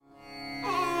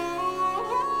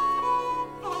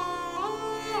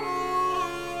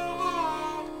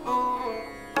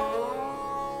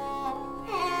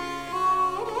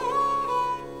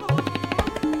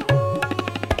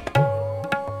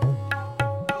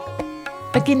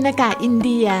ปกิณกะอินเ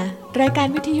ดียรายการ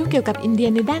วิทยุเกี่ยวกับอินเดีย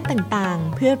ในด้านต่าง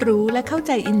ๆเพื่อรู้และเข้าใ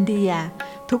จอินเดีย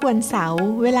ทุกวันเสาร์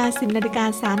เวลา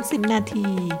 10:30 น.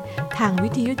ทางวิ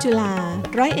ทยุจุฬา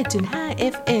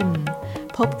 101.5 FM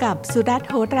พบกับสุรัตน์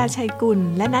โหราชัยกุล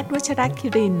และนัทวัชรคิ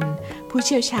รินทร์ผู้เ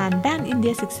ชี่ยวชาญด้านอินเดี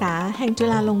ยศึกษาแห่งจุ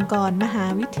ฬาลงกรณ์มหา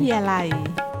วิทยาลัย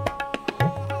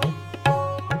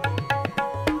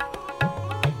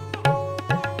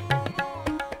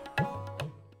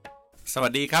สวั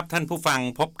สดีครับท่านผู้ฟัง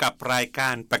พบกับรายกา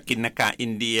รปกิณกะอิ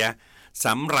นเดียส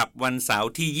ำหรับวันเสา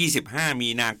ร์ที่25มี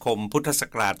นาคมพุทธศั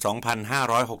กราช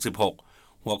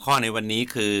2566หัวข้อในวันนี้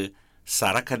คือสา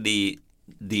รคดี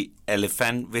The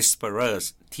Elephant Whisperers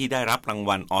ที่ได้รับราง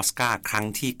วัลออสการ์ครั้ง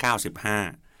ที่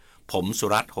95ผมสุ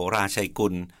รัตน์ โหราชัยกุ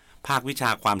ลภาควิชา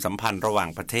ความสัมพันธ์ระหว่าง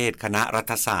ประเทศคณะรั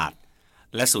ฐศาสตร์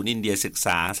และศูนย์อินเดียศึกษ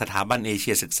าสถาบันเอเชี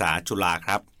ยศึกษาจุฬาค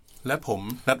รับและผม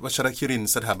นัทวัชรคิรินท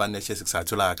ร์สถาบันเอเชียศึกษา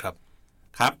จุฬาครับ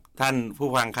ครับท่านผู้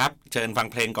ฟังครับเชิญฟัง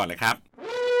เพลงก่อนเลยครับ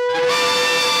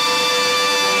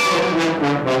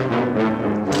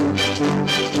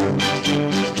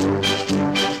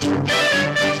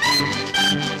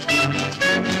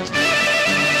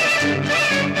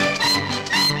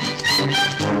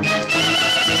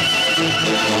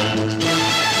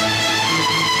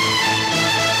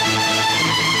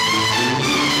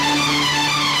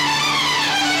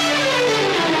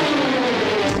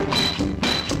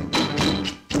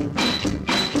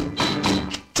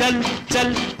चल चल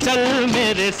चल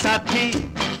मेरे साथी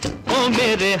ओ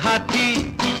मेरे हाथी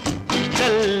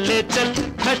चल ले चल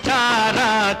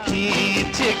खटारा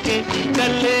खींच के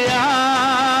चल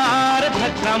यार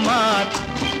धक्का मार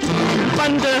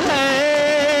बंद है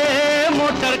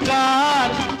मोटर कार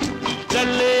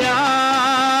चल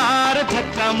यार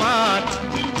धक्का मार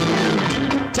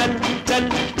चल चल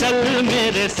चल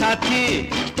मेरे साथी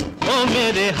ओ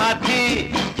मेरे हाथी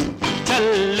चल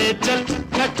ले चल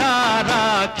खटारा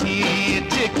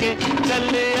खींच के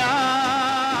चल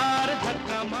यार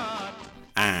धक्का मार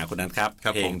คุณนัทครับ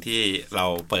เพลงที่เรา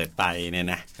เปิดไปเนี่ย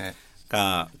นะก็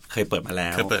เคยเปิดมาแล้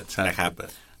วนะครับ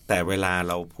แต่เวลา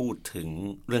เราพูดถึง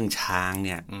เรื่องช้างเ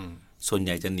นี่ยส่วนให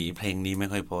ญ่จะหนีเพลงนี้ไม่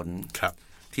ค่อยพ้น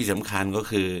ที่สำคัญก็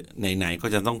คือไหนๆก็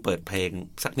จะต้องเปิดเพลง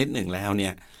สักนิดหนึ่งแล้วเนี่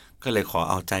ยก็เลยขอ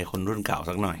เอาใจคนรุ่นเก่า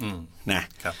สักหน่อยนะ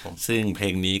ครับซึ่งเพล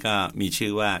งนี้ก็มีชื่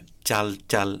อว่าจัล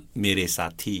จัลเมเรซา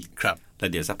ทีครับแล้ว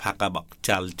เดี๋ยวสักพักก็บอก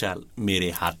จัลจัลเมเร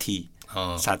ฮาที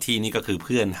ซาทีนี่ก็คือเ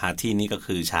พื่อนฮาทีนี่ก็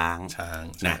คือช้าง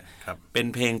นะครับเป็น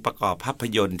เพลงประกอบภาพ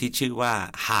ยนตร์ที่ชื่อว่า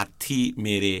ฮาทีเม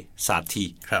เรซาที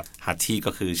ฮาที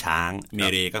ก็คือช้างเม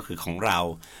เรก็คือของเรา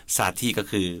ซาทีก็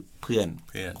คือเพื่อน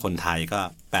คนไทยก็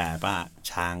แปลว่า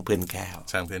ช้างเพื่อนแก้ว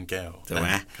ช้างเพื่อนแก้วถูกไห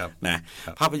มนะ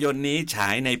ภาพยนตร์นี้ฉา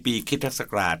ยในปีคริสตศั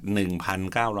กราช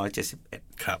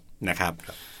1971ครับนะครับ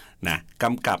นะก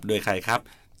ำกับโดยใครครับ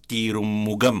ทีรุม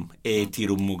มูกัมที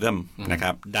รุมมูกัมนะค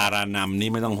รับดารานำนี่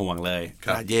ไม่ต้องห่วงเลย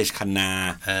ราเยชคณา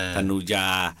ธนุยา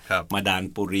มาดาน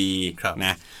ปุรีน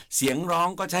ะเสียงร้อง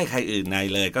ก็ใช่ใครอื่นใน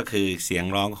เลยก็คือเสียง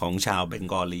ร้องของชาวเบง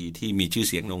กอลีที่มีชื่อ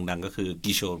เสียงโด่งดังก็คือ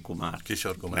กิโชรกุมาร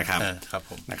นะครับ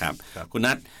นะครับคุณ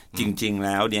นัทจริงๆแ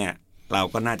ล้วเนี่ยเรา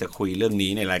ก็น่าจะคุยเรื่อง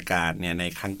นี้ในรายการเนี่ยใน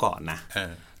ครั้งก่อนนะ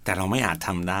แต่เราไม่อาจท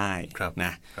ำได้น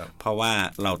ะเพราะว่า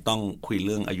เราต้องคุยเ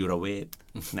รื่องอายุรเวท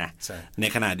นะใน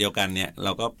ขณะเดียวกันเนี่ยเร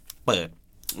าก็เปิด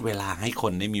เวลาให้ค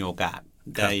นได้มีโอกาส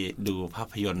ได้ดูภา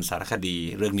พยนตร์สารคดี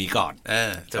เรื่องนี้ก่อน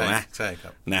ใช่ไหมใช่ครั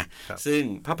บนะซึ่ง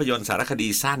ภาพยนตร์สารคดี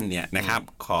สั้นเนี่ยนะครับ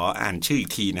ขออ่านชื่ออี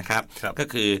กทีนะครับก็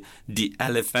คือ The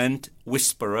Elephant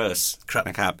Whisperers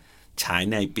นะครับฉาย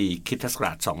ในปีคริสตศักร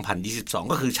าช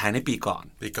2022ก็คือฉายในปีก่อน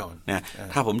นะ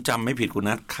ถ้าผมจำไม่ผิดคุณ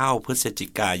นัทเข้าพฤศจิ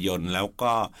กายนแล้ว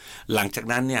ก็หลังจาก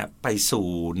นั้นเนี่ยไปสู่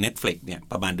Netflix เนี่ย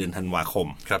ประมาณเดือนธันวาคม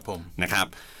ครับผมนะครับ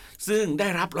ซึ่งได้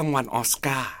รับรางวัลออสก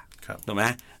าร์ถูกไหม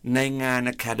ในงาน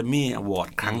Academy Award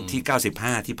ครั้งที่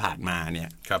95ที่ผ่านมาเนี่ย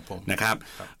นะครับ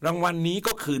รางวัลนี้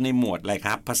ก็คือในหมวดอะไรค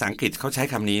รับภาษาอังกฤษเขาใช้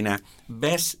คำนี้นะ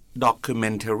Best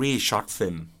Documentary Short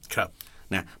Film ครับ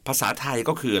นะภาษาไทย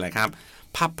ก็คืออะไรครับ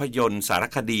ภาพยนตร์สาร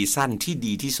คดีสั้นที่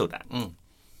ดีที่สุด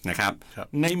นะครับ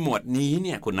ในหมวดนี้เ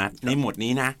นี่ยคุณนัทในหมวด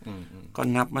นี้นะก็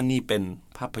นับว่านี่เป็น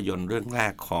ภาพยนตร์เรื่องแร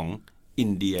กของอิ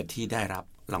นเดียที่ได้รับ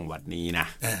รางวัลนี้นะ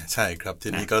ใช่ครับที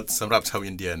นี้ก็สำหรับชาว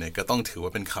อินเดียเนี่ยก็ต้องถือว่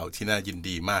าเป็นข่าวที่น่ายิน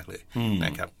ดีมากเลยน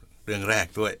ะครับเรื่องแรก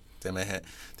ด้วยใช่ไหมฮะ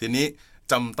ทีนี้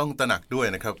จำต้องตระหนักด้วย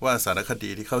นะครับว่าสารคดี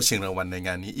ที่เข้าชิงรางวัลในง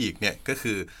านนี้อีกเนี่ยก็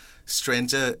คือ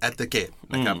Stranger at the Gate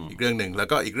นะครับอีกเรื่องหนึ่งแล้ว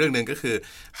ก็อีกเรื่องหนึ่งก็คือ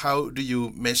How do you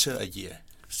measure a year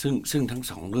ซึ่งทั้ง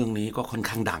สองเรื่องนี้ก็ค่อน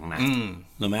ข้างดังนะ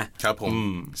รู้ไหมครับผม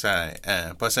ใช่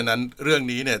เพราะฉะนั้นเรื่อง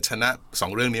นี้เนี่ยชนะ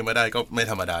2เรื่องนี้มาได้ก็ไม่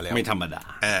ธรรมดาแล้วไม่ธรรมดา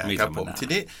ครับผมที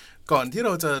นี้ก่อนที่เร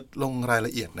าจะลงรายล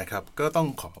ะเอียดนะครับก็ต้อง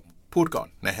ขอ พูดก่อน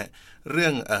นะฮะเรื่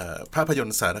องภาพยน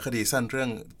ตร์สารคดีสั้นเรื่อง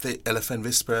The Elephant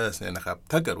Whispers เนี่ยนะครับ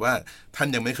ถ้าเกิดว่าท่าน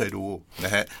ยังไม่เคยดูน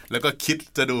ะฮะแล้วก็คิด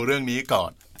จะดูเรื่องนี้ก่อ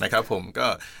นนะครับผมก็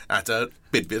อาจจะ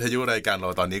ปิดวิทยุรายการเรา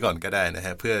ตอนนี้ก่อนก็ได้นะฮ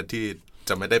ะเพื่อที่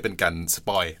จะไม่ได้เป็นการสป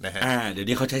อยนะฮะเดี๋ยว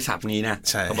นี้เขาใช้ศัพท์นี้นะ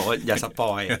เขาบอกว่าอย่าสป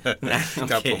อยนะ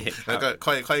ครับผมแล้วก็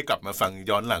ค่อยกลับมาฟัง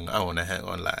ย้อนหลังเอานะฮะ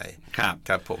ออนไลน์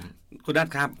ครับผมคุณนัท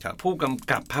ครับผู้ก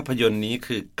ำกับภาพยนตร์นี้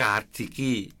คือกาติ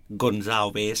กิกอนซา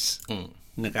เวส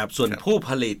นะครับส่วนผู้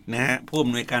ผลิตนะฮะผู้อ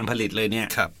ำนวยการผลิตเลยเนี่ย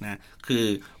นะคือ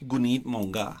กูนิดมง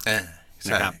กา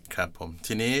นะครับครับผม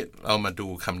ทีนี้เรามาดู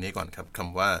คำนี้ก่อนครับค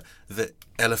ำว่า The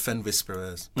Elephant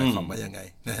Whisperers หมายความว่ายังไง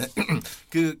นะฮะ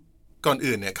คือก่อน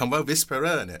อื่นเนี่ยคำว่า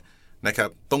Whisperer เนี่ยนะครับ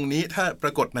ตรงนี้ถ้าปร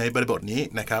ากฏในบริบทนี้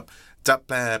นะครับจะแ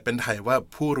ปลเป็นไทยว่า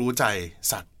ผู้รู้ใจ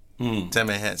สัตว์ใช่ไห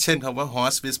มฮะเช่นคำว่า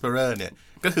Horse Whisperer เนี่ย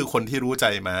ก็คือคนที่รู้ใจ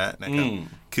ม้านะครับ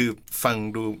คือฟัง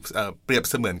ดูเปรียบ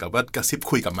เสมือนกับว่ากระซิบ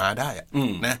คุยกับม้าได้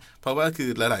นะเพราะว่าคือ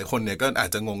หลายๆคนเนี่ยก็อาจ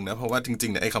จะงงนะเพราะว่าจริ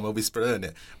งๆเนี่ยไอ้คำว่า whisperer เ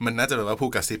นี่ยมันน่าจะแปลว่าผู้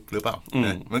กระซิบหรือเปล่าน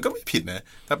ะมันก็ไม่ผิดนะ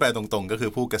ถ้าแปลตรงๆก็คื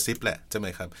อผู้กระซิบแหละใช่ไหม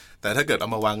ครับแต่ถ้าเกิดเอา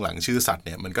มาวางหลังชื่อสัตว์เ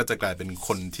นี่ยมันก็จะกลายเป็นค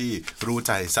นที่รู้ใ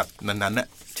จสัตว์นั้นๆน่ะ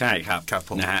ใช่ครับ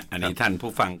นะฮะอันนี้ท่าน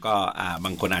ผู้ฟังก็บ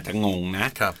างคนอาจจะงงนะ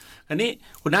ครับอันนี้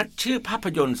คุณนัทชื่อภาพ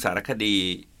ยนตร์สารคดี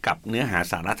กับเนื้อหา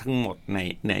สาระทั้งหมดใ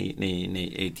น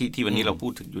ที่วันนี้เราพู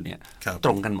ดถึงอยู่เนี่ยต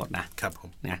รงกันหมดนะครับผม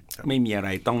นะไม่มีอะไร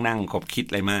ต้องนั่งขบคิด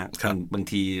อะไรมากบาง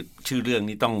ทีชื่อเรื่อง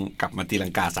นี้ต้องกลับมาตีลั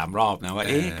งกา3รอบนะว่า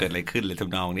เกิดอะไรขึ้นเลยท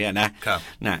ำนองเนี่ยนะ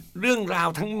เรื่องราว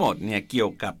ทั้งหมดเนี่ยเกี่ย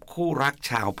วกับคู่รัก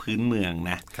ชาวพื้นเมือง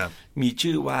นะมี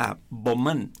ชื่อว่าบอมเม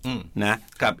นนะ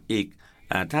กับอีก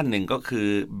ท่านหนึ่งก็คือ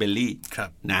เบลลี่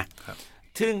นะ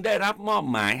ซึ่งได้รับมอบ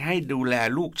หมายให้ดูแล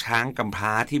ลูกช้างกำพร้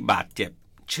าที่บาดเจ็บ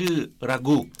ชื่อรา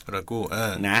กู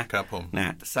นะครับผมน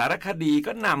ะสารคดี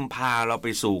ก็นำพาเราไป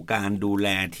สู่การดูแล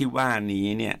ที่ว่านี้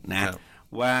เนี่ยนะ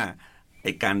ว่าไ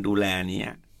อ้การดูแลนี้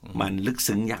มันลึก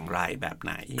ซึ้งอย่างไรแบบไ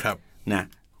หนนะ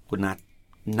คุณ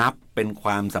นับเป็นคว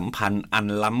ามสัมพันธ์อัน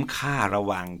ล้ำค่าระ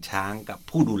หว่างช้างกับ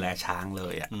ผู้ดูแลช้างเล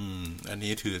ยอัน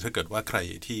นี้ถือถ้าเกิดว่าใคร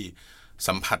ที่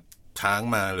สัมผัสช้าง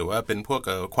มาหรือว่าเป็นพวก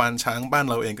ควานช้างบ้าน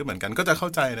เราเองก็เหมือนกันก็จะเข้า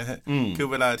ใจนะฮะคือ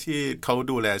เวลาที่เขา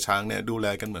ดูแลช้างเนี่ยดูแล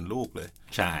กันเหมือนลูกเลย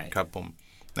ใช่ครับผม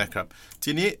นะครับ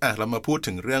ทีนี้เรามาพูด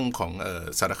ถึงเรื่องของ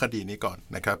สารคดีนี้ก่อน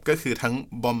นะครับก็คือทั้ง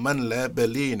บอมมันและเบ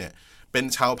ลลี่เนี่ยเป็น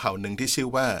ชาวเผ่าหนึ่งที่ชื่อ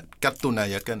ว่ากัตตูนา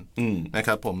ยากันนะค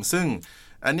รับผมซึ่ง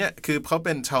อันเนี้ยคือเขาเ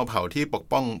ป็นชาวเผ่าที่ปก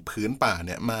ป้องผืนป่าเ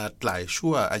นี่ยมาหลาย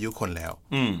ชั่วอายุคนแล้ว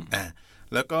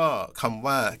แล้วก็คำ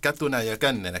ว่ากัตตูนายากั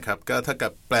นเนี่ยนะครับก็ถ้ากั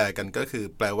บแปลกันก็คือ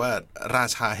แปลว่ารา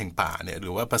ชาแห่งป่าเนี่ยหรื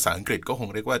อว่าภาษาอังกฤษก็คง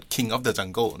เรียกว่า King of the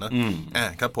Jungle นะ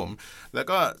ครับผมแล้ว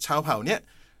ก็ชาวเผ่าเนี่ย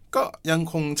ก็ยัง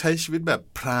คงใช้ชีวิตแบบ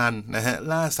พรานนะฮะ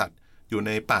ล่าสัตว์อยู่ใ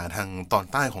นป่าทางตอน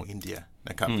ใต้ของอินเดีย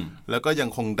นะครับแล้วก็ยัง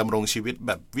คงดำรงชีวิตแ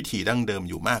บบวิถีดั้งเดิม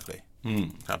อยู่มากเลย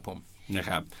ครับผมนะ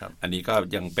ครับอันนี้ก็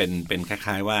ยังเป็นค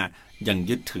ล้ายๆว่ายัง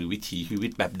ยึดถือวิถีชีวิ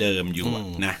ตแบบเดิมอยู่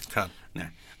นะครับนะ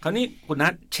คราวนี้คุณนั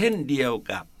ทเช่นเดียว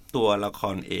กับตัวละค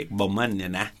รเอกบอมเมนเนี่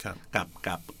ยนะ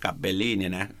กับเบลลี่เนี่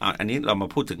ยนะอันนี้เรามา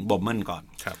พูดถึงบอมเมนก่อน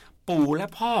ปู่และ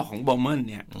พ่อของบอมเมน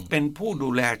เนี่ยเป็นผู้ดู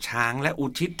แลช้างและอุ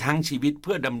ทิศทั้งชีวิตเ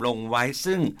พื่อดำรงไว้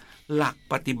ซึ่งหลัก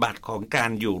ปฏิบัติของกา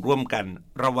รอยู่ร่วมกัน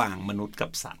ระหว่างมนุษย์กั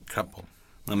บสัตว์ครับผม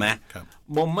เห็นไหม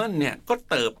บอมเมนเนี่ยก็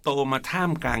เติบโตมาท่า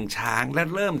มกลางช้างและ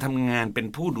เริ่มทำงานเป็น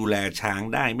ผู้ดูแลช้าง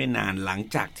ได้ไม่นานหลัง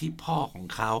จากที่พ่อของ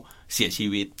เขาเสียชี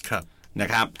วิตนะ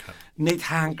ครับใน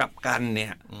ทางกลับกันเนี่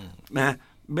ยนะ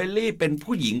เบลลี่เป็น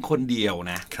ผู้หญิงคนเดียว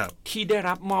นะที่ได้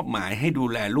รับมอบหมายให้ดู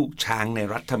แลลูกช้างใน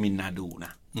รัฐมินนาดูน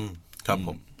ะครับผ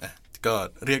มก็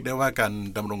เรียกได้ว่าการ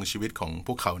ดำรงชีวิตของพ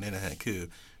วกเขาเนี่ยนะฮะคือ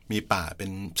มีป่าเป็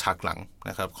นฉากหลัง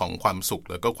นะครับของความสุข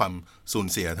แล้วก็ความสูญ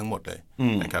เสียทั้งหมดเลย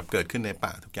นะครับเกิดขึ้นใน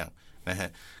ป่าทุกอย่างนะฮะ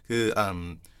คือ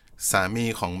สามี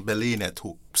ของเบลลี่เนี่ยถู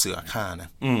กเสือฆ่า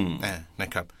น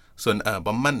ะครับส่วนบ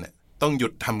อมมันเนี่ยต้องหยุ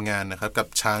ดทำงานนะครับกับ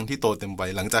ช้างที่โตเต็มวั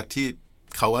ยหลังจากที่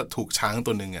เขาว่าถูกช้าง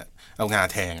ตัวหนึ่งเอางา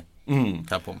แทง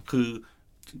ครับผมคือ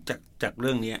จากเ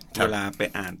รื่องนี้เวลาไป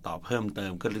อ่านต่อเพิ่มเติ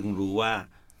มก็ลึงรู้ว่า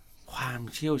ความ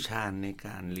เชี่ยวชาญในก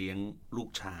ารเลี้ยงลูก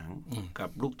ช้าง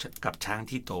กับช้าง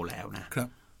ที่โตแล้วนะครับ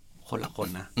คนละคน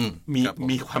นะ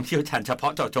มีความเชี่ยวชาญเฉพา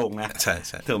ะเจาะจงนะใช่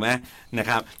ใช่ถูกไหมนะ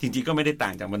ครับจริงๆก็ไม่ได้ต่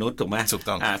างจากมนุษย์ถูกไหมถูก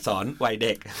ต้องสอนวัยเ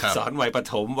ด็กสอนวัยประ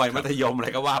ถมวัยมัธยมอะไร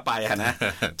ก็ว่าไปนะ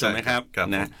ถูกไหมครับ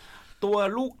นะตัว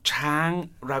ลูกช้าง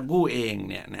รากูเอง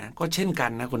เนี่ยนะก็เช่นกั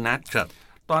นนะคุณนัท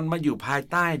ตอนมาอยู่ภาย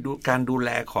ใต้การดูแล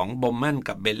ของบอมเมน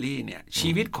กับเบลลี่เนี่ยชี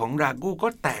วิตของรากูก็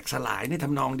แตกสลายในท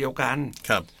ำนองเดียวกัน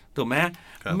ถูกไหม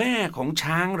แม่ของ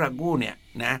ช้างรากูเนี่ย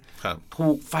นะถู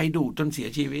กไฟดูดจนเสีย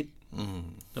ชีวิต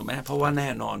ถูกไหมเพราะว่าแน่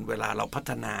นอนเวลาเราพั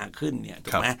ฒนาขึ้นเนี่ยถู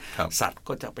กไหมสัตว์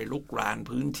ก็จะไปลุกราน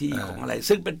พื้นที่ของอะไร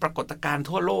ซึ่งเป็นปรากฏการณ์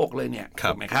ทั่วโลกเลยเนี่ย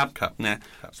ถูกไหมครับนะ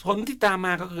ผลที่ตามม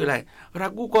าก็คืออะไรรา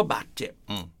กูก็บาดเจ็บ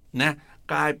นะ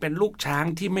กลายเป็นลูกช้าง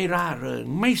ที่ไม่ร่าเริง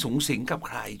ไม่สุงสิงกับใ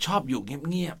ครชอบอยู่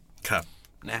เงียบ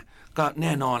ๆนะก็แ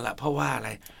น่นอนละเพราะว่าอะไร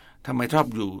ทำไมชอบ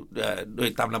อยู่โดย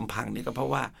ตามลำพังนี่ก็เพรา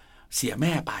ะว่าเสียแ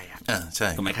ม่ไปใช่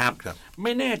ถูกไหมครับไ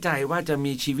ม่แน่ใจว่าจะ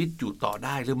มีชีวิตอยู่ต่อไ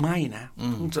ด้หรือไม่นะ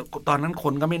ตอนนั้นค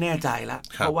นก็ไม่แน่ใจละ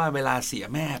เพราะว่าเวลาเสีย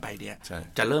แม่ไปเนี่ย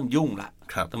จะเริ่มยุ่งละ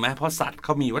ถูกไหมเพราะสัตว์เข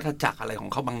ามีวัฏจักรอะไรของ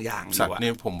เขาบางอย่างสัตว์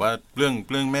นี่ผมว่าเ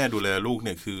รื่องแม่ดูแลลูกเ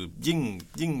นี่ยคือ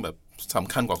ยิ่งแบบส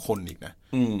ำคัญกว่าคนอีกนะ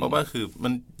เพราะว่าคือมั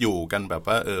นอยู่กันแบบ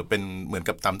ว่าเป็นเหมือน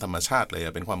กับตามธรรมชาติเลย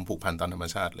เป็นความผูกพันตามธรรม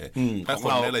ชาติเลยถ้าค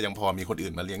นได้เลยยังพอมีคน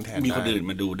อื่นมาเลี้ยงแทนมีคนอื่น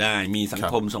มาดูได้มีสัง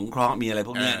คมสงเคราะห์มีอะไรพ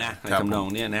วกนี้นะในจำนอง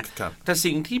เนี่ยนะแต่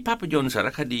สิ่งที่ภาพยนตร์สาร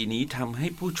คดีนี้ทำให้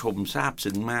ผู้ชมซาบ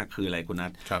ซึ้งมากคืออะไรคุณนั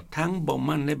ททั้งบอม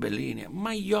มันและเบลลี่เนี่ยไ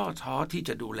ม่ย่อท้อที่จ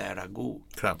ะดูแลรากู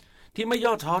ที่ไม่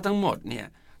ย่อท้อทั้งหมดเนี่ย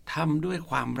ทำด้วย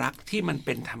ความรักที่มันเ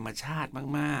ป็นธรรมชาติ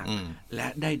มากๆและ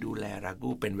ได้ดูแลรากู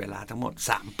เป็นเวลาทั้งหมด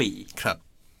3 ปี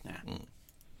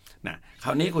นะคร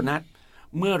าวนี้คุณนัท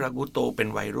เมื่อรากูโตเป็น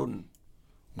วัยรุ่น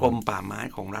กรมป่าไม้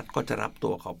ของรัฐก็จะรับตั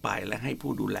วเขาไปและให้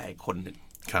ผู้ดูแลคนหนึ่ง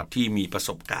ที่มีประส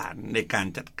บการณ์ในการ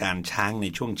จัดการช้างใน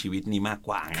ช่วงชีวิตนี้มากก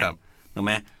ว่าถูกไ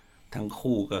หมทั้ง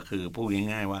คู่ก็คือพูด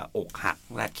ง่ายๆว่าอกหัก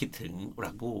และคิดถึงร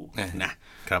ากูนะ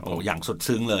อย่างสุด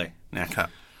ซึ้งเลยนะครับ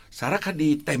สารคดี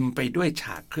เต็มไปด้วยฉ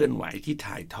ากเคลื่อนไหวที่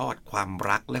ถ่ายทอดความ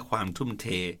รักและความทุ่มเท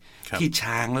ที่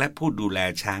ช้างและผู้ดูแล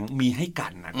ช้างมีให้กั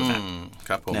นนะครั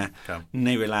บนะใน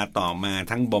เวลาต่อมา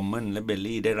ทั้งบอมเมนและเบล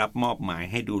ลี่ได้รับมอบหมาย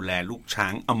ให้ดูแลลูกช้า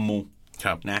งอัมมู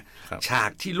นะฉา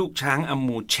กที่ลูกช้างอัม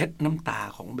มูเช็ดน้ำตา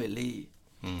ของเบลลี่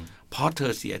เพราะเธ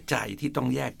อเสียใจที่ต้อง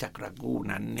แยกจากรากู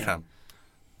นั้นเนี่ย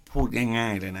พูดง่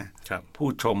ายๆเลยนะผู้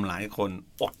ชมหลายคน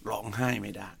อดร้องไห้ไ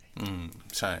ม่ได้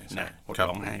ใช่นะอด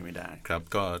ร้องไห้ไม่ได้ครับ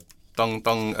ก็ต้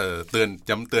องเตือน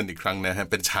ย้ำเตือนอีกครั้งนะฮะ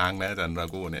เป็นช้างนะอาจารย์รา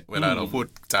กูเนี่ยเวลาเราพูด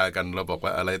จากันเราบอกว่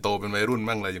าอะไรโตเป็นวัยรุ่น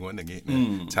มั่งอะไรอย่างงี้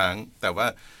ช้างแต่ว่า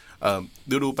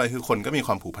ดูไปคือคนก็มีค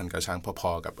วามผูกพันกับช้างพ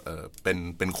อๆกับ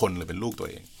เป็นคนหรือเป็นลูกตัว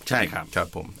เองใช่ครับครับ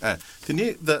ผมทีนี้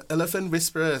The Elephant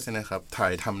Whisperers นะครับถ่า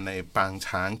ยทำในปาง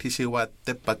ช้างที่ชื่อว่าเต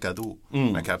ปปากาดู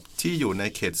นะครับที่อยู่ใน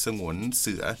เขตสงวนเ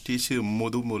สือที่ชื่อมู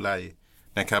ดูมูไล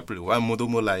นะครับหรือว่ามูดู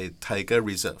มูไล Tiger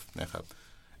Reserve นะครับ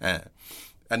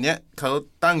อันเนี้ยเขา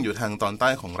ตั้งอยู่ทางตอนใต้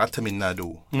ของรัฐมินนาดู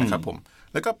นะครับผม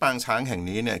แล้วก็ปางช้างแห่ง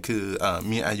นี้เนี่ยคือ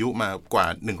มีอายุมากว่า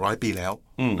100 ปีแล้ว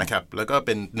นะครับแล้วก็เ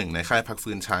ป็นหนึ่งในค่ายพัก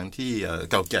ฟื้นช้างที่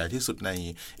เก่าแก่ที่สุดใน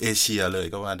เอเชียเลย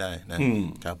ก็ว่าได้นะ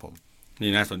ครับผม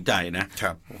นี่น่าสนใจนะค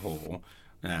รับโอ้โห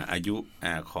อายุ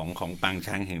ของปาง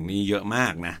ช้างแห่งนี้เยอะมา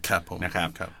กนะครับนะครับ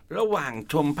ระหว่าง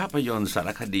ชมภาพยนตร์สาร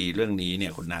คดีเรื่องนี้เนี่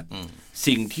ยคุณนัท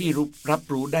สิ่งที่รับ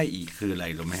รู้ได้อีกคืออะไร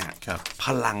รู้ไหมฮะพ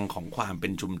ลังของความเป็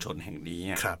นชุมชนแห่งนี้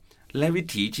และวิ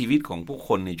ถีชีวิตของผู้ค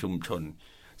นในชุมชน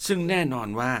ซึ่งแน่นอน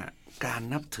ว่าการ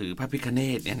นับถือพระพิฆเน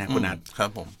ศเนี่ยนะคุณนัท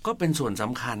ก็เป็นส่วนส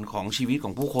ำคัญของชีวิตข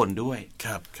องผู้คนด้วย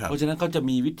เพราะฉะนั้นก็จะ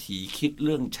มีวิถีคิดเ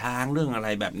รื่องช้างเรื่องอะไร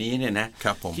แบบนี้เนี่ยนะ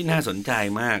ที่น่าสนใจ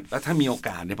มากแล้วถ้ามีโอก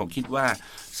าสเนี่ยผมคิดว่า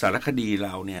สารคดีเร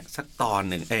าเนี่ยสักตอน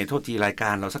หนึ่งโทษทีรายกา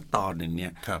รเราสักตอนหนึ่งเนี่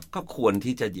ยก็ควร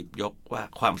ที่จะหยิบยกว่า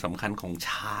ความสำคัญของ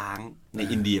ช้างใน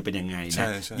อินเดียเป็นยังไงนะ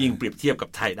ยิ่งเปรียบเทียบกับ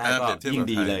ไทยได้ก็ยิ่ง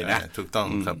ดีเลยนะถูกต้อง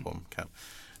ครับผม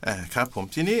ครับผม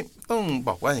ทีนี้ต้องบ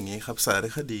อกว่าอย่างนี้ครับสาร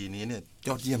คดีนี้เนี่ยย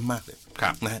อดเยี่ยมมากเลย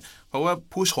นะฮะเพราะว่า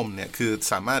ผู้ชมเนี่ยคือ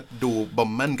สามารถดูบอ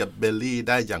มมันกับเบลลี่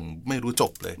ได้อย่างไม่รู้จ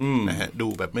บเลยนะฮะดู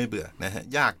แบบไม่เบื่อนะฮะ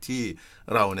ยากที่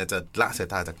เราเนี่ยจะละสาย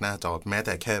ตาจากหน้าจอแม้แ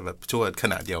ต่แค่แบบชั่วข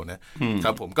ณะเดียวนะค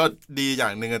รับผมก็ดีอย่า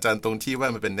งนึงอาจารย์ตรงที่ว่า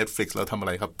มันเป็น Netflix เราทำอะไ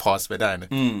รครับพอสไปได้นะ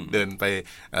เดินไป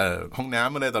ห้องน้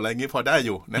ำอะไรต่ออะไรงี้พอได้อ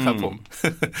ยู่นะครับผม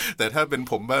แต่ถ้าเป็น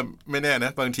ผมว่าไม่แน่น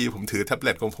ะบางทีผมถือแท็บเ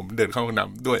ล็ตของผมเดินเข้าห้องน้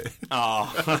ำด้วย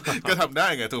ก็ทำได้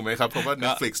ไงถูกไหมครับเพราะว่า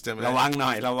Netflix ใช่ไหมระวังหน่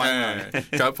อย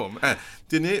ครับผม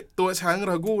ทีนี้ตัวช้าง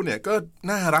รากูเนี่ยก็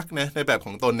น่ารักนะในแบบข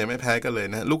องตนเนี่ยไม่แพ้กันเลย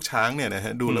นะลูกช้างเนี่ยนะฮ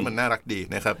ะดูแล้วมันน่ารักดี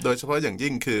นะครับโดยเฉพาะอย่าง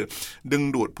ยิ่งคือดึง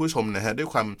ดูดผู้ชมนะฮะด้วย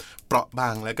ความเปราะบา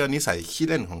งและก็นิสัยขี้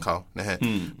เล่นของเขานะฮะ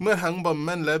เมื่อทั้งบอมแม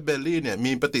นและเบลลี่เนี่ย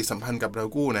มีปฏิสัมพันธ์กับรา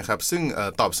กูนะครับซึ่ง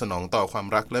ตอบสนองต่อความ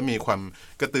รักและมีความ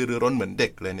กระตือรือร้นเหมือนเด็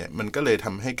กเลยเนี่ยมันก็เลยท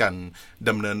ำให้การด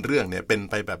ำเนินเรื่องเนี่ยเป็น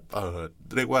ไปแบบ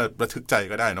เรียกว่าระทึกใจ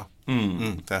ก็ได้เนาะ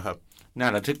นะครับน่า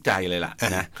ระทึกใจเลยล่ะ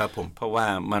นะครับผมเพราะว่า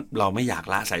เราไม่อยาก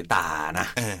ละสายตานะ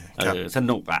ส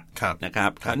นุกนะครั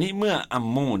บคราวนี้เมื่ออัม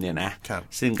มูเนี่ยนะ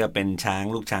ซึ่งก็เป็นช้าง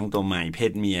ลูกช้างตัวใหม่เพ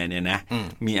ศเมียเนี่ยนะ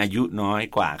มีอายุน้อย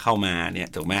กว่าเข้ามาเนี่ย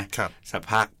ถูกไหมสัก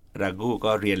พักรากู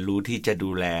ก็เรียนรู้ที่จะดู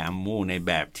แลอัมมูในแ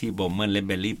บบที่บอมเมนและเ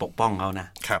บลลี่ปกป้องเขานะ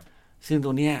ครับ ซึ่งตั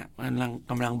วเนี้ยมัน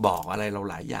กำลังบอกอะไรเรา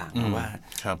หลายอย่างนะว่า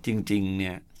จริงๆเ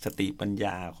นี่ยสติปัญญ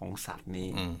าของสัตว์นี้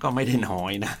ก็ไม่ได้น้อ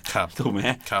ยนะถูกไหม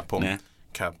ครับผมนะ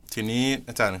ครับทีนี้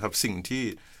อาจารย์ครับสิ่งที่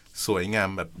สวยงาม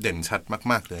แบบเด่นชัด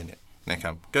มากๆเลยเนี่ยนะค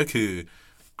รับก็คือ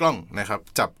กล้องนะครับ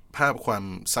จับภาพความ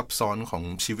ซับซ้อนของ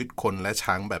ชีวิตคนและ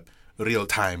ช้างแบบเรียล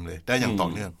ไทม์เลยได้อย่างต่อ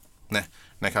เนื่อง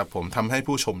นะครับผมทำให้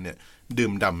ผู้ชมเนี่ยดื่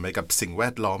มด่ำไปกับสิ่งแว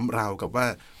ดล้อมราวกับว่า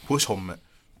ผู้ชม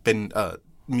เป็น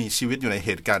มีชีวิตอยู่ในเห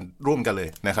ตุการณ์ร่วมกันเลย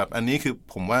นะครับอันนี้คือ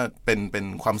ผมว่าเป็น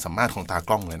ความสามารถของตา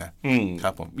กล้องเลยนะค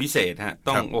รับผมวิเศษฮะ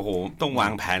ต้องโอ้โหต้องวา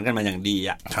งแผนกันมาอย่างดี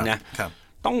อ่ะนะครับ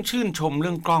ต้องชื่นชมเ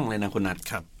รื่องกล้องเลยนะคุณนัท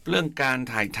เรื่องการ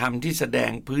ถ่ายทำที่แสด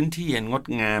งพื้นที่อันงด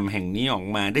งามแห่งนี้ออก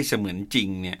มาได้เสมือนจริง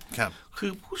เนี่ยคื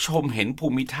อผู้ชมเห็นภู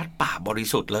มิทัศน์ป่าบริ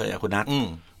สุทธิ์เลยอ่ะคุณนัท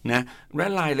นะและ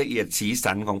รายละเอียดสี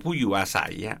สันของผู้อยู่อาศั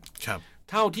ยอ่ะ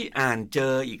เท่าที่อ่านเจ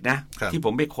ออีกนะที่ผ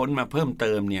มไปค้นมาเพิ่มเ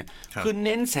ติมเนี่ยคือเ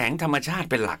น้นแสงธรรมชาติ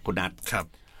เป็นหลักคุณนัท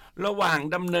ระหว่าง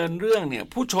ดำเนินเรื่องเนี่ย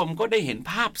ผู้ชมก็ได้เห็น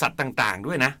ภาพสัตว์ต่างๆ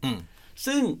ด้วยนะ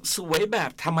ซึ่งสวยแบ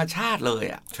บธรรมชาติเลย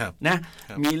อ่ะนะ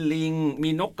มีลิงมี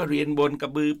นกกระเรียนบนกระ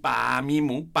บือป่ามีห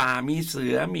มูป่ามีเสื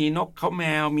อมีนกเขาแม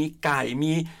วมีไก่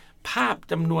มีภาพ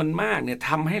จำนวนมากเนี่ยท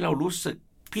ำให้เรารู้สึก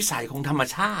พิสัยของธรรม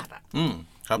ชาติอ่ะ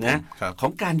นะขอ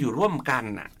งการอยู่ร่วมกัน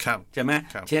อ่ะใช่ไหม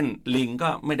เช่นลิงก็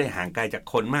ไม่ได้ห่างไกลจาก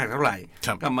คนมากเท่าไหร่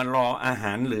ก็มารออาห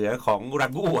ารเหลือของรา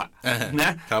กูอ่ะน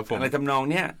ะอะไรทำนอง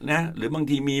เนี้ยนะหรือบาง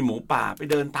ทีมีหมูป่าไป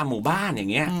เดินตามหมู่บ้านอย่า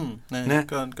งเงี้ยนะ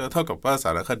ก็เท่ากับว่าส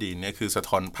ารคดีเนี่ยคือสะ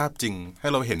ท้อนภาพจริงให้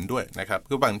เราเห็นด้วยนะครับ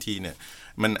คือบางทีเนี่ย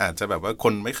มันอาจจะแบบว่าค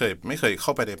นไม่เคยเข้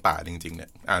าไปในป่าจริงๆเนี่ย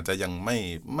อาจจะยัง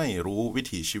ไม่รู้วิ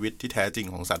ถีชีวิตที่แท้จริง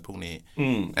ของสัตว์พวกนี้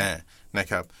นะ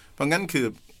ครับเพราะงั้นคือ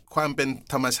ความเป็น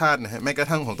ธรรมชาตินะฮะแม้กระ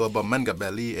ทั่งของตัวบอมมันกับแบ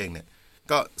ลลี่เองเนี่ย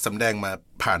ก็สำแดงมา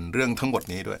ผ่านเรื่องทั้งหมด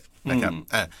นี้ด้วยนะครับ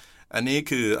อันนี้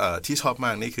คือที่ชอบม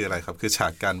ากนี่คืออะไรครับคือฉา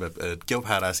กการแบบเกี่ยวพ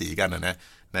าราสีกันนะ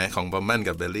ของบอมมัน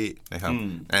กับแบลลี่นะครับ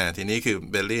ทีนี้คือ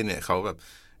แบลลี่เนี่ยเขาแบบ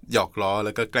หยอกล้อแ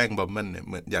ล้วก็แกล้งบอมมันเนี่ยเ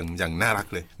หมือนอย่างน่ารัก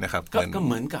เลยนะครับก็เ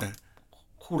หมือนกับ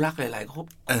คู่รักหลาย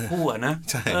ๆคู่อะนะ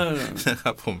ใช่นะค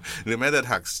รับผมหรือแม้แต่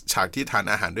ฉากที่ทาน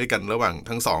อาหารด้วยกันระหว่าง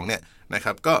ทั้งสองเนี่ยนะค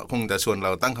รับก็คงจะชวนเร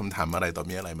าตั้งคำถามอะไรต่อ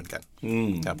มีอะไรเหมือนกัน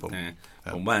ครับ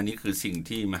ผมว่านี่คือสิ่ง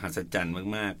ที่มหัศจรรย์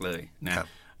มากๆเลยนะ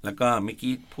แล้วก็เมื่อ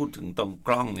กี้พูดถึงตรงก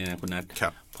ล้องเนี่ยนะคุณนัท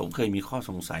ผมเคยมีข้อ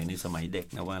สงสัยในสมัยเด็ก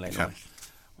นะว่าอะไรนะ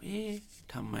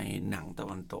ทำไมหนังตะ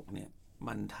วันตกเนี่ย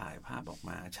มันถ่ายภาพออก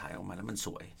มาฉายออกมาแล้วมันส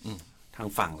วยทาง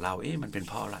ฝั่งเรามันเป็น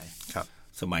เพราะอะไร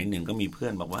สมัยหนึ่งก็มีเพื่อ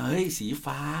นบอกว่าเฮ้ยสี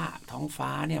ฟ้าท้องฟ้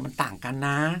าเนี่ยมันต่างกันน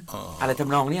ะอะไรท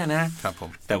ำนองเนี้ยนะครับผม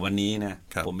แต่วันนี้นะ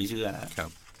ผมไม่เชื่อแล้ว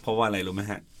เพราะว่าอะไรรู้ไหม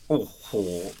ฮะโอ้โห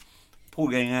พูด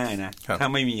ง่ายๆนะถ้า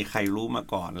ไม่มีใครรู้มา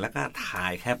ก่อนแล้วก็ถ่า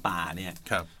ยแค่ป่าเนี่ย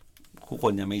ผู้ค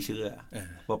นจะไม่เชื่อ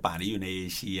ว่าป่านี้อยู่ในเอ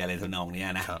เชียอะไรทำนองเนี้ย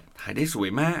นะถ่ายได้สวย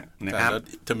มากนะครับแล้ว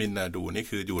ทมินดูนี่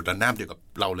คืออยู่ระนาบเดียวกับ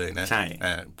เราเลยนะใช่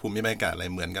ภูมิบรรยากาศอะไร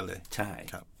เหมือนกันเลยใช่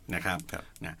นะครับ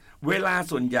นะเวลา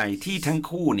ส่วนใหญ่ที่ทั้ง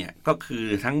คู่เนี่ยก็คือ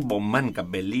ทั้งบอมมันกับ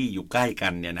เบลลี่อยู่ใกล้กั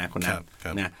นเนี่ยนะคนนั้น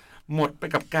นะหมดไป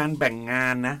กับการแบ่งงา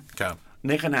นนะใ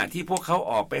นขณะที่พวกเขา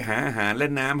ออกไปหาอาหารและ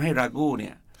น้ำให้รากูเนี่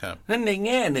ยนั้นในแ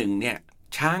ง่หนึ่งเนี่ย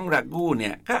ช้างรากูเนี่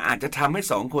ยก็อาจจะทำให้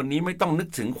สองคนนี้ไม่ต้องนึก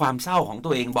ถึงความเศร้าของตั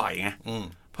วเองบ่อยไง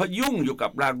เพราะยุ่งอยู่กั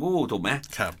บรากูถูกไหม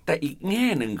แต่อีกแง่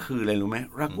หนึ่งคืออะไรรู้ไหม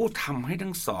รากูทำให้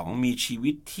ทั้งสองมีชี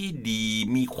วิตที่ดี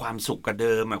มีความสุขกว่าเ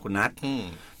ดิมคุณนัท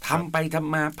ทำไปท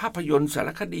ำมาภาพยนตร์สาร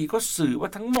คดีก็สื่อว่า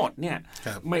ทั้งหมดเนี่ย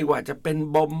ไม่ว่าจะเป็น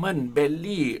บอมมันเบล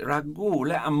ลี่รากู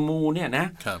และอัมมูเนี่ยนะ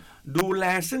ดูแล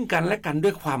ซึ่งกันและกันด้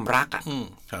วยความรัก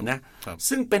นะ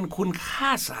ซึ่งเป็นคุณค่า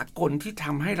สากลที่ท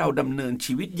ำให้เราดำเนิน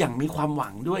ชีวิตอย่างมีความหวั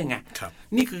งด้วยไง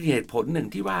นี่คือเหตุผลหนึ่ง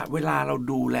ที่ว่าเวลาเรา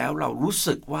ดูแล้วเรารู้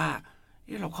สึกว่า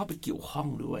เราเข้าไปเกี่ยวข้อง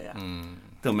ด้วย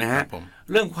ถูกไหมฮะ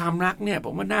เรื่องความรักเนี่ยผ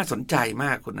มว่าน่าสนใจม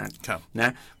ากคนนั้นน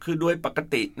ะคือโดยปก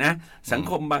ตินะสัง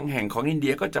คมบางแห่งของอินเดี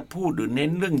ยก็จะพูดหรือเน้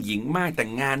นเรื่องหญิงมากแต่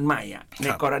งงานใหม่ใน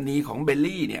กรณีของเบล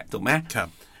ลี่เนี่ยถูกไหม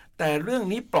แต่เรื่อง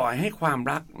นี้ปล่อยให้ความ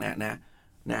รักนะ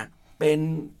เ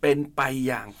ป็นไป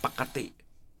อย่างปกติ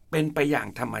เป็นไปอย่าง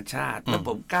ธรรมชาติแล้วผ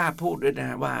มกล้าพูดด้วยน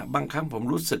ะว่าบางครั้งผม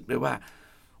รู้สึกด้วยว่า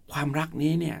ความรัก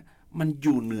นี้เนี่ยมันอ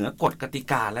ยู่เหนือกฎกติ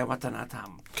กาและวัฒนธรรม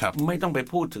ไม่ต้องไป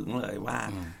พูดถึงเลยว่า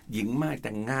หญิงไม่แ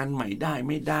ต่งงานใหม่ได้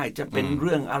ไม่ได้จะเป็นเ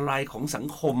รื่องอะไรของสัง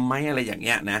คมไหมอะไรอย่างเ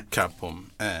งี้ยนะครับผม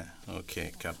โอเค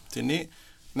ครับทีนี้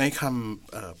ในค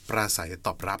ำปราศัยต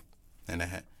อบรับน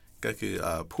ะฮะก็คือ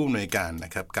ผู้อำนวยการน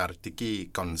ะครับการติกี้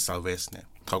กอนซาเวสเนี่ย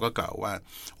เขาก็กล่าวว่า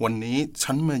วันนี้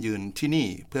ฉันมายืนที่นี่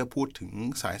เพื่อพูดถึง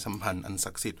สายสัมพันธ์อัน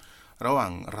ศักดิ์สิทธิ์ระหว่า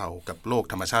งเรากับโลก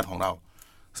ธรรมชาติของเรา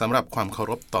สำหรับความเคา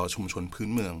รพต่อชุมชนพื้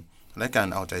นเมืองและการ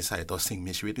เอาใจใส่ต่อสิ่ง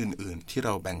มีชีวิตอื่นๆที่เร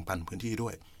าแบ่งปันพื้นที่ด้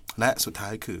วยและสุดท้า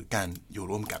ยคือการอยู่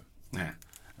ร่วมกัน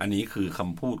อันนี้คือค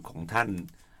ำพูดของท่าน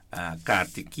กา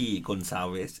ติกี้กอนซา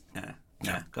เวส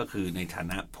นะก็คือในฐา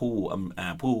นะ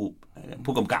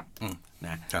ผู้กำกับน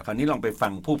ะคราวนี้ลองไปฟั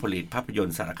งผู้ผลิตภาพยนต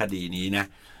ร์สารคดีนี้นะ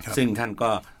ซึ่งท่านก็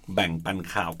แบ่งปัน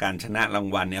ข่าวการชนะราง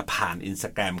วัลเนี่ยผ่าน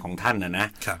Instagram ของท่านนะ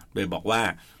โดยบอกว่า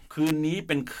คืนนี้เ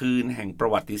ป็นคืนแห่งปร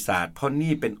ะวัติศาสตร์เพราะ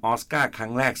นี่เป็นออสการ์ครั้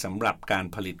งแรกสำหรับการ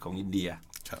ผลิตของอินเดีย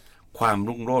ความ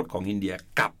รุ่งโรจน์ของอินเดีย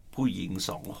กับผู้หญิง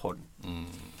2 คน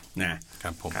นะค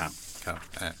รับผมครับ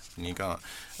นี่ก็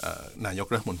นายก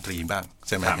รัฐมนตรีบ้างใ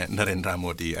ช่ไหมฮะนเรนทราโม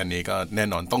ดีอันนี้ก็แน่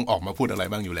นอนต้องออกมาพูดอะไร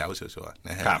บ้างอยู่แล้วชัวร์ๆน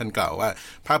ะฮะท่านกล่าวว่า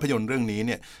ภาพยนตร์เรื่องนี้เ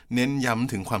นี่ยเน้นย้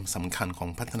ำถึงความสำคัญของ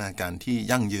พัฒนาการที่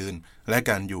ยั่งยืนและ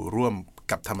การอยู่ร่วม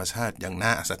กับธรรมชาติอย่างน่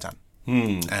าอัศจรรย์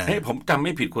ผมจำไ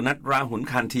ม่ผิดคุณนัทราหุล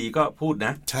คันทีก็พูดน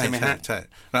ะใช่ไหมฮะใช่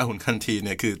ราหุลคันทีเ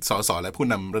นี่ยคือส.ส.และผู้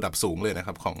นำระดับสูงเลยนะค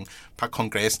รับของพรรคคอง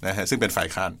เกรสนะฮะซึ่งเป็นฝ่าย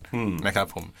ค้านนะครับ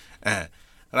ผม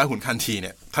ราหุลคันทีเ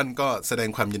นี่ยท่านก็แสดง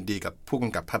ความยินดีกับผู้ก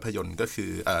ำกับภาพยนตร์ก็คือ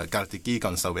กาลติกี้ก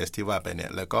อนซาเวสที่ว่าไปเนี่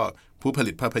ยแล้วก็ผู้ผ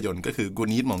ลิตภาพยนตร์ก็คือกู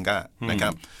นีตมองกานะครั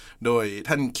บโดย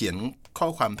ท่านเขียนข้อ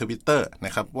ความ Twitter น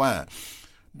ะครับว่า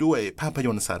ด้วยภาพย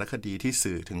นตร์สารคดีที่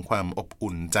สื่อถึงความอบ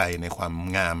อุ่นใจในความ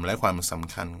งามและความส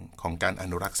ำคัญของการอ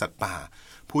นุรักษ์สัตว์ป่า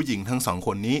ผู้หญิงทั้ง2 ค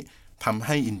นนี้ทำใ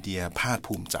ห้อินเดียภาค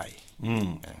ภูมิใจ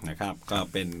นะครับก็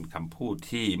เป็นคำพูด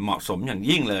ที่เหมาะสมอย่าง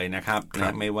ยิ่งเลยนะครับ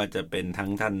ไม่ว่าจะเป็นทั้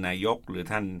งท่านนายกหรือ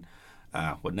ท่าน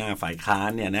หัวหน้าฝ่ายค้าน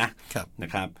เนี่ยนะ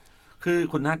ครับคือ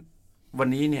คุณนัทวัน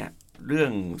นี้เนี่ยเรื่อ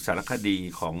งสารคดี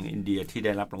ของอินเดียที่ไ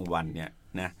ด้รับรางวัลเนี่ย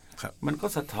นะมันก็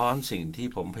สะท้อนสิ่งที่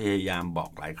ผมพยายามบอ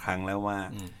กหลายครั้งแล้วว่า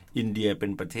อินเดียเป็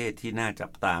นประเทศที่น่าจั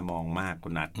บตามองมากคุ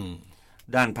ณนัท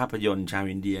ด้านภาพยนตร์ชาว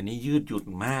อินเดียนี่ยืดหยุ่น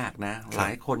มากนะหลา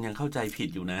ยคนยังเข้าใจผิด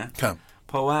อยู่นะ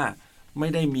เพราะว่าไม่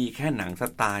ได้มีแค่หนังส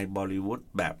ไตล์บอลิวูด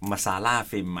แบบมาซาลา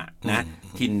ฟิล์มนะ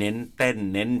ที่เน้นเต้น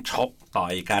เน้นชกต่อ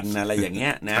ยกันอะไรอย่างเงี้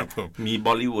ยนะมีบ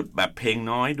อลิวูดแบบเพลง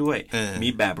น้อยด้วยมี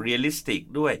แบบเรียลลิสติก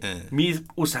ด้วยมี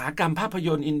อุตสาหกรรมภาพย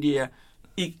นตร์อินเดีย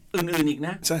อีกอื่นๆอีกน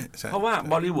ะเพราะว่า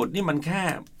บอลิวูดนี่มันแค่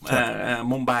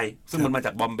มุมไบซึ่งมันมาจ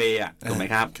ากบอมเบย์ถูกไหม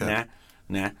ครับ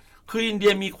นะคืออินเดี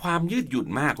ยมีความยืดหยุ่น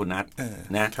มากคุณนัท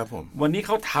นะวันนี้เ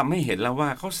ขาทำให้เห็นแล้วว่า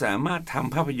เขาสามารถท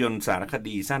ำภาพยนตร์สารค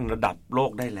ดีสั้นระดับโล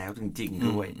กได้แล้วจริงๆ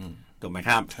ด้วยถูกไหมค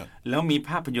รับแล้วมี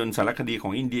ภาพยนตร์สารคดีขอ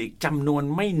งอินเดียจำนวน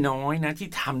ไม่น้อยนะที่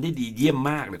ทำได้ดีเยี่ยม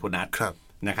มากเลยคุณนัท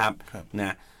นะครับน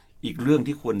ะอีกเรื่อง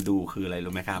ที่ควรดูคืออะไร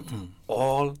รู้ไหมครับ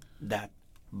All That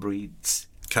Breathes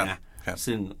นะ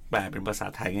ซึ่งแปลเป็นภาษา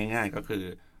ไทยง่ายๆก็คือ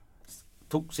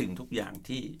ทุกสิ่งทุกอย่าง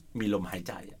ที่มีลมหายใ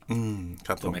จ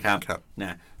ถูกไหมครับน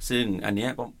ะซึ่งอันนี้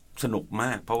ก็สนุกม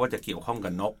ากเพราะว่าจะเกี่ยวข้อง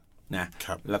กับนกนะ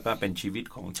แล้วก็เป็นชีวิต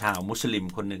ของชาวมุสลิม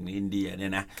คนหนึ่งในอินเดียเนี่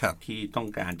ยนะที่ต้อง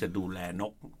การจะดูแลน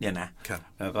กเนี่ยนะ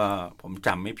แล้วก็ผมจ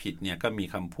ำไม่ผิดเนี่ยก็มี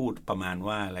คำพูดประมาณ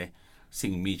ว่าอะไร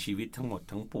สิ่งมีชีวิตทั้งหมด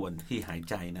ทั้งปวงที่หาย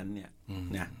ใจนั้นเนี่ย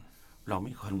นะเราไ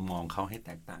ม่ควรมองเขาให้แ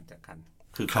ตกต่างจากกัน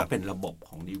คือเขาเป็นระบบ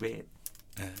ของนิเวศ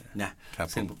นะ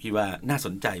ซึ่งผมคิดว่าน่าส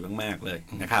นใจมากๆเลย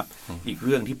นะครับอีกเ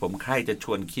รื่องที่ผมใคร่จะช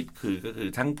วนคิดก็คือ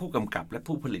ทั้งผู้กำกับและ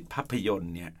ผู้ผลิตภาพยนต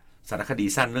ร์เนี่ยสารคดี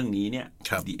สั้นเรื่องนี้เนี่ย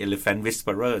The Elephant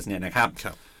Whisperers เนี่ยนะครับ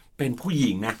เป็นผู้ห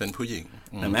ญิงนะเป็นผู้หญิง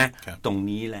ใช่ไหมตรง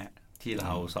นี้แหละที่เร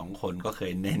า2 คนก็เค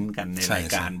ยเน้นกันในราย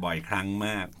การบ่อยครั้งม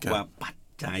ากว่าปัจ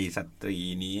จัยสตรี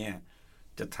นี้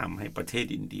จะทำให้ประเทศ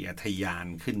อินเดียทะยาน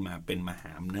ขึ้นมาเป็นมห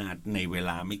าอำนาจในเว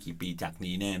ลาไม่กี่ปีจาก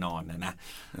นี้แน่นอนนะ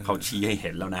เขาชี้ให้เ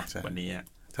ห็นแล้วนะวันนี้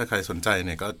ถ้าใครสนใจเ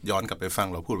นี่ยก็ย้อนกลับไปฟัง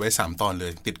เราพูดไว้3 ตอนเล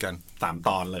ยติดกัน3 ต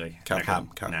อนเลยนะครับ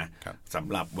นะสำ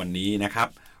หรับวันนี้นะครับ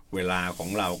เวลาของ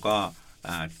เราก็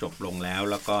จบลงแล้ว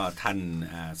ก็ท่าน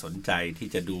สนใจที่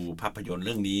จะดูภาพยนตร์เ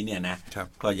รื่องนี้เนี่ยนะ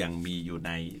ก็ยังมีอยู่ใ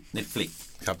น Netflix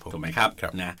ถูกไหมครับ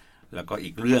นะแล้วก็อี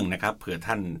กเรื่องนะครับเผื่อ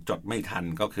ท่านจดไม่ทัน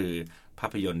ก็คือภ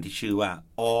าพยนตร์ที่ชื่อว่า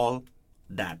All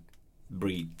That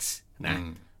Breathes นะ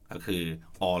ก็คือ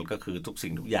all ก็คือทุกสิ่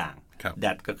งทุกอย่าง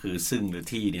that ก็คือซึ่งหรือ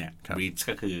ที่เนี่ย breathe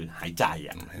ก็คือหายใจ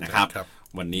นะครับ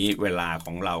วันนี้เวลาข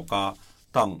องเราก็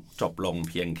ต้องจบลง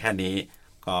เพียงแค่นี้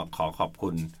ก็ขอขอบคุ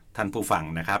ณท่านผู้ฟัง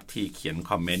นะครับที่เขียน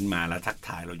คอมเมนต์มาและทักท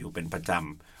ายเราอยู่เป็นประจ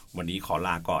ำวันนี้ขอล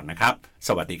าก่อนนะครับส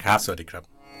วัสดีครับสวัสดีครับ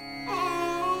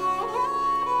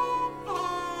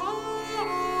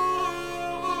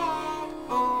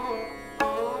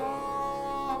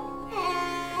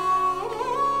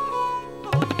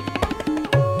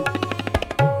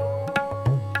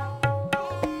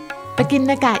กิน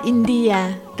นากาอินเดีย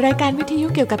รายการวิทยุ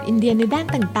เกี่ยวกับอินเดียในด้าน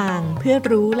ต่างๆเพื่อ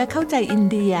รู้และเข้าใจอิน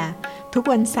เดียทุก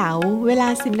วันเสาร์เวลา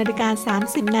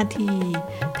 10:30 น.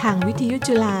ทางวิทยุ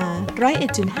จุฬา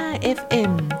 101.5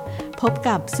 FM พบ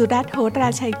กับสุรัตน์โหตรา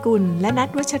ชัยกุลและนัท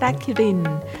วชรคิริน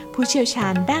ผู้เชี่ยวชา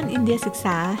ญด้านอินเดียศึกษ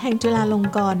าแห่งจุฬาลง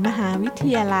กรณ์มหาวิท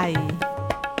ยาลัย